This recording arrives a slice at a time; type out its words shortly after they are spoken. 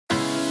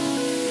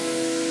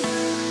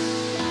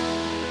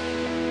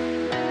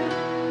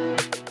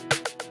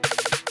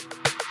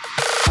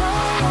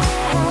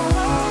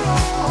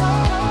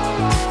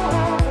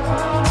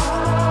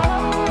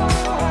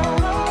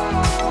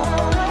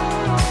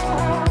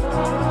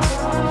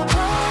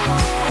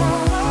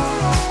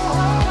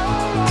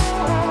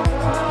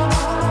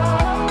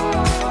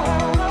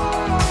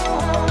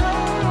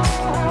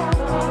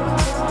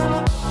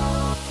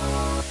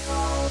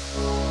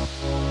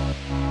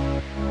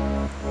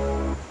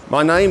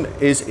My name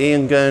is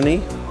Ian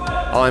Gurney.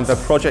 I'm the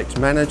project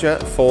manager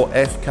for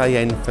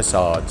FKN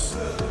Facades.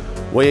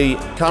 We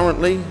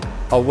currently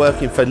are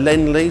working for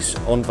Lend-Lease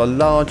on the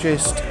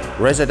largest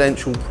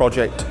residential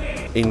project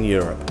in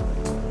Europe.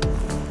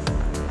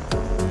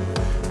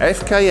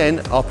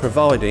 FKN are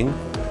providing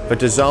the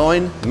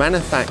design,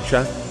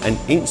 manufacture and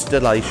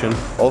installation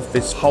of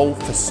this whole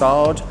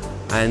facade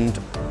and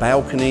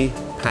balcony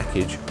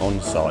package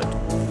on site.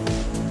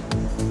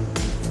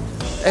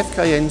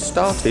 FKN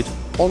started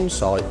on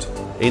site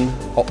in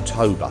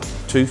October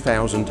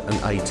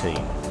 2018.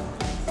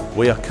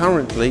 We are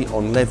currently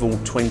on level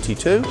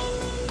 22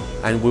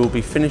 and we'll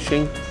be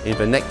finishing in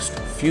the next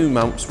few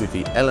months with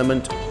the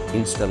element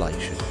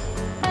installation.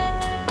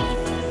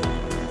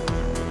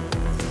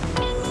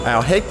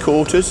 Our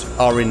headquarters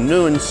are in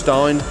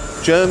Neuenstein,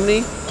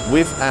 Germany,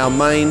 with our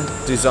main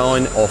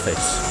design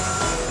office.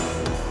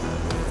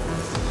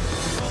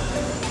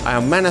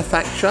 Our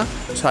manufacture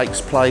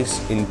takes place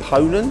in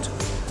Poland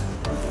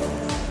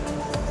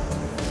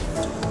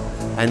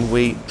and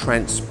we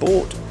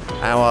transport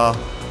our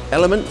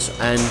elements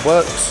and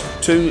works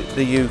to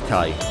the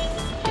UK.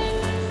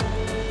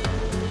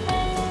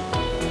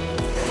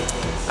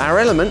 Our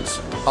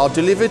elements are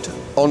delivered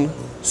on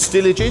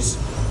stillages.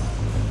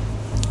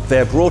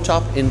 They're brought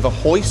up in the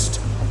hoist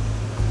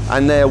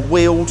and they're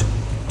wheeled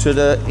to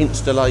the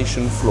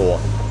installation floor.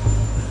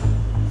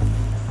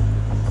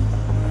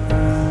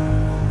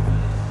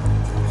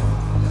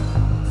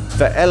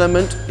 The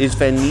element is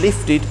then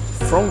lifted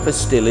from the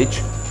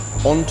stillage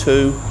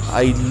onto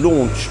a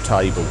launch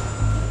table.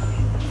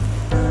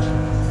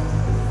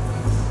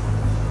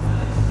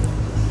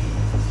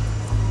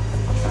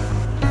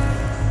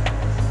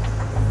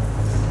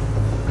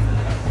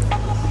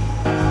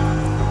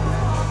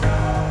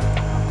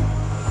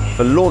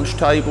 The launch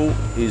table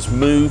is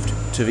moved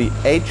to the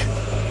edge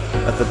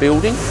of the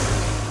building.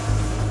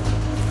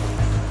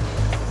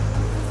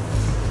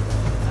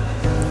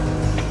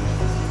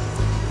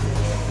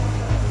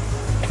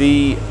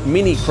 The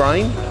mini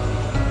crane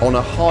on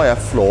a higher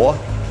floor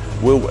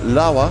will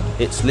lower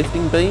its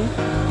lifting beam.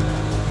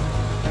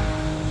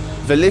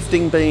 The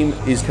lifting beam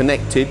is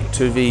connected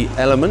to the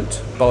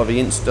element by the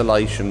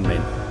installation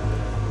men.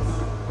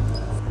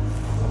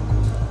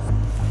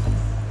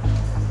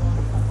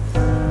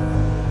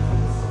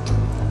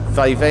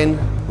 They then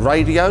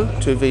radio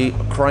to the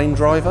crane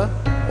driver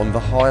on the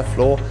higher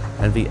floor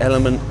and the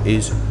element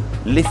is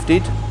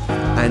lifted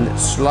and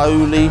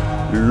slowly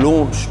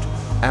launched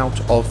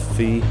out of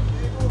the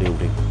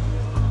building.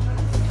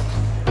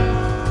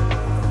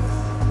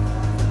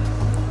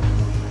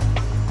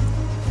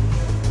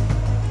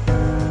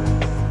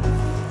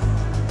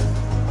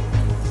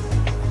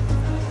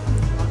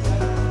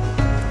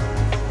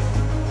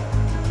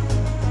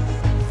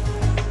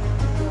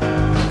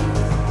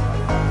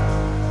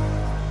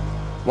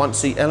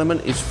 Once the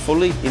element is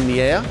fully in the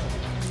air,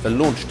 the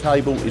launch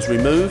table is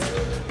removed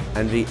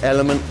and the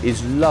element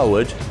is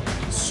lowered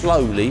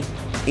slowly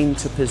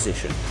into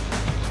position.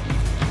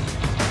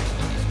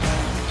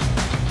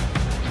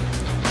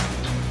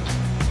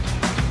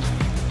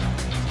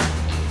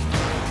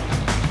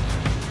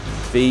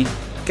 The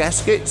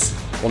gaskets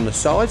on the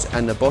sides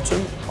and the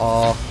bottom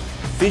are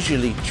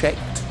visually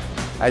checked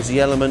as the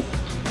element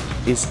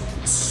is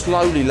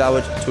slowly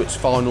lowered to its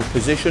final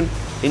position,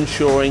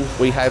 ensuring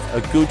we have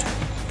a good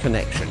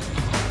connection.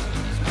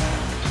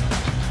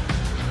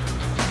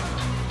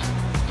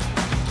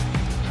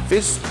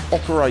 This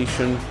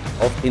operation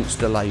of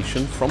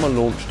installation from a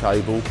launch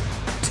table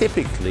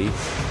typically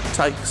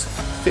takes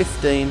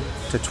 15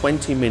 to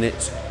 20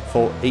 minutes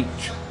for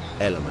each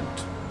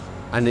element,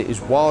 and it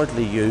is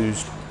widely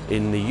used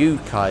in the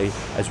UK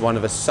as one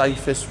of the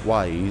safest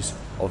ways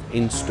of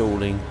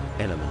installing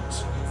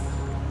elements.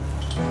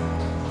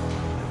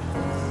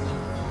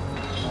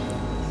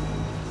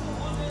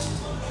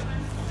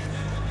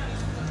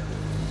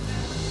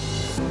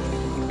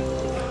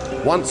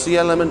 Once the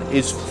element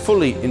is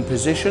fully in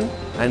position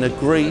and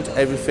agreed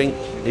everything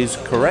is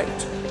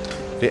correct,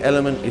 the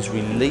element is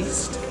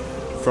released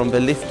from the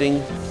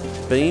lifting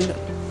beam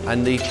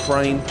and the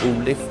crane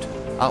will lift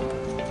up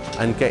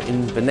and get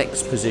in the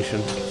next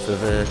position for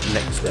the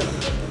next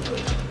element.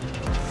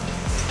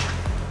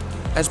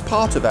 As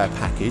part of our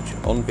package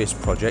on this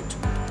project,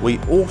 we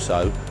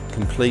also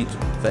complete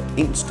the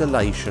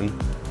installation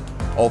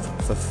of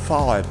the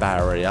fire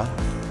barrier.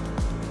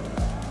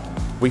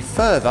 We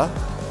further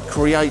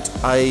create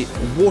a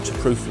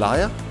waterproof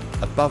layer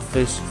above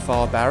this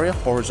fire barrier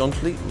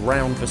horizontally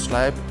round the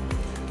slab.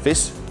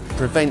 This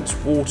prevents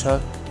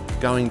water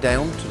going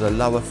down to the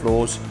lower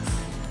floors,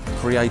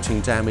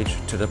 creating damage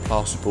to the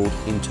plasterboard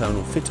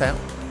internal fit-out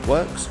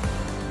works.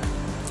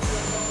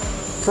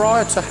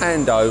 Prior to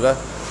handover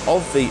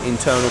of the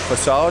internal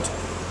facade,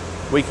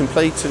 we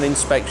complete an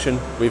inspection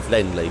with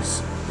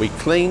Lend-Lease. We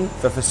clean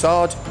the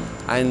facade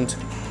and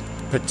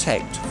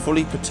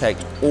fully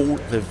protect all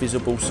the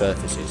visible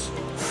surfaces,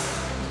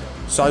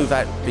 so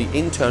that the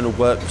internal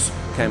works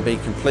can be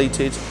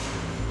completed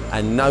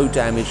and no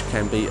damage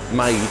can be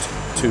made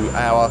to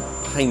our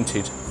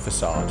painted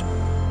facade.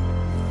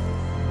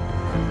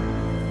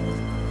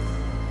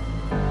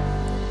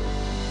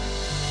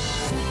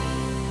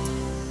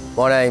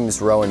 My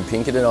name's Rowan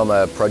Pinkerton. I'm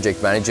a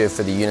project manager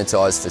for the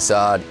Unitised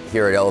Facade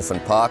here at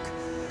Elephant Park.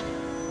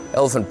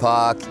 Elephant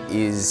Park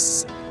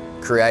is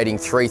creating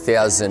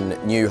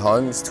 3,000 new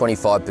homes,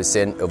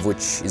 25% of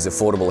which is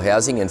affordable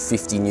housing, and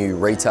 50 new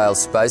retail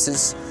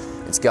spaces.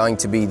 It's going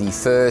to be the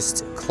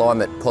first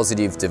climate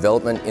positive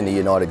development in the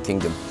United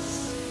Kingdom.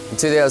 In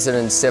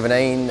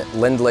 2017,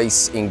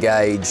 Lendlease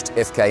engaged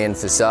FKN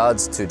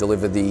Facades to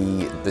deliver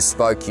the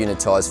bespoke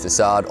unitised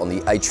facade on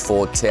the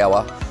H4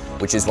 tower,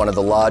 which is one of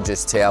the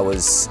largest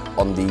towers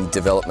on the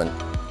development.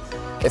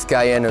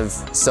 FKN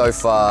have so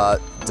far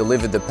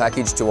delivered the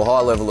package to a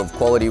high level of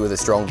quality with a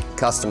strong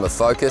customer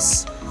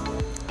focus,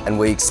 and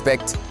we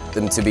expect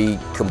them to be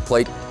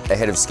complete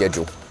ahead of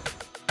schedule.